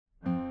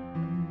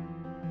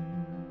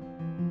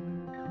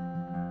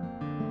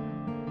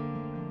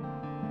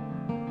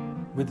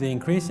With the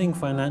increasing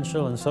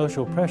financial and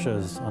social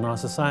pressures on our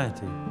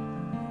society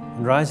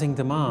and rising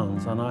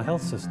demands on our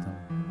health system,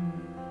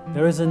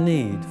 there is a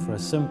need for a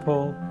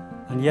simple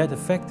and yet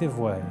effective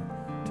way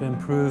to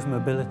improve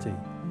mobility,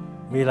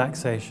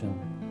 relaxation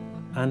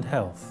and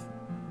health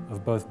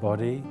of both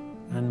body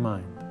and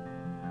mind.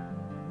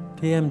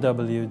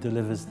 TMW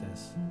delivers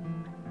this.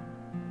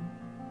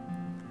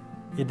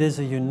 It is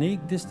a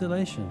unique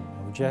distillation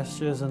of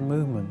gestures and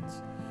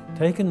movements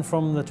taken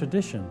from the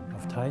tradition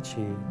of Tai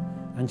Chi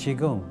and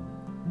Qigong,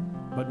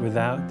 but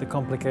without the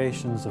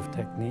complications of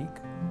technique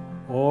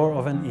or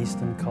of an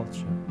Eastern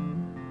culture.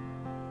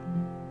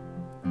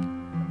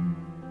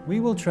 We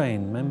will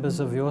train members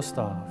of your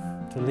staff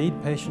to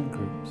lead patient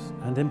groups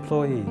and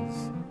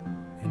employees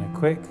in a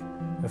quick,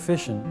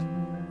 efficient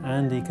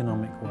and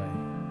economic way.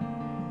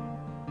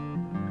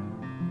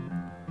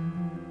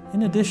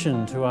 In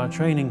addition to our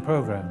training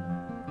program,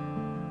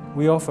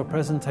 we offer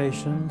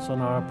presentations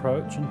on our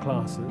approach and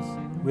classes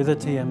with a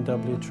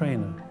TMW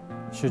trainer,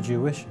 should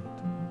you wish it.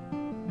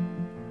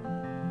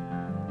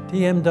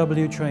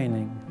 TMW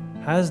Training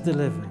has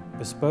delivered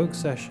bespoke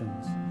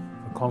sessions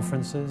for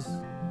conferences,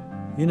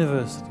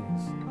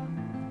 universities,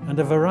 and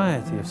a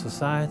variety of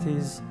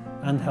societies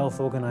and health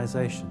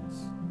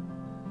organizations.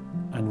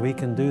 And we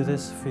can do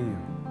this for you.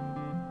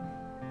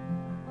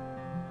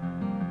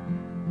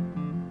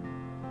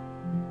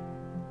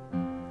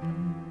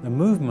 The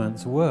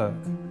movements work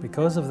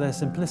because of their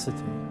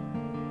simplicity,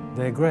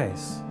 their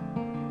grace,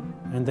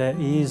 and their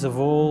ease of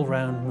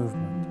all-round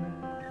movement,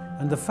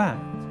 and the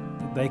fact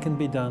that they can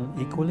be done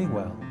equally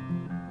well,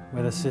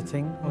 whether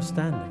sitting or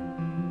standing.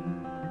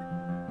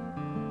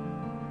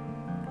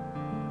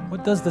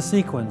 What does the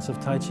sequence of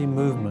Tai Chi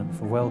movement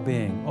for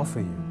well-being offer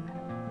you?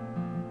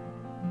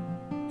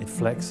 It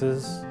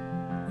flexes,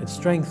 it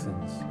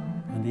strengthens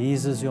and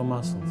eases your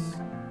muscles.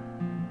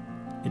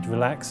 It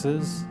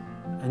relaxes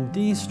and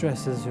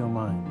de-stresses your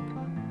mind.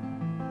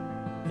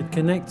 It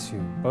connects you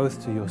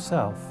both to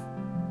yourself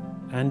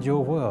and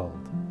your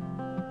world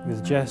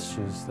with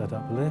gestures that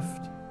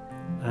uplift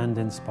and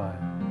inspire.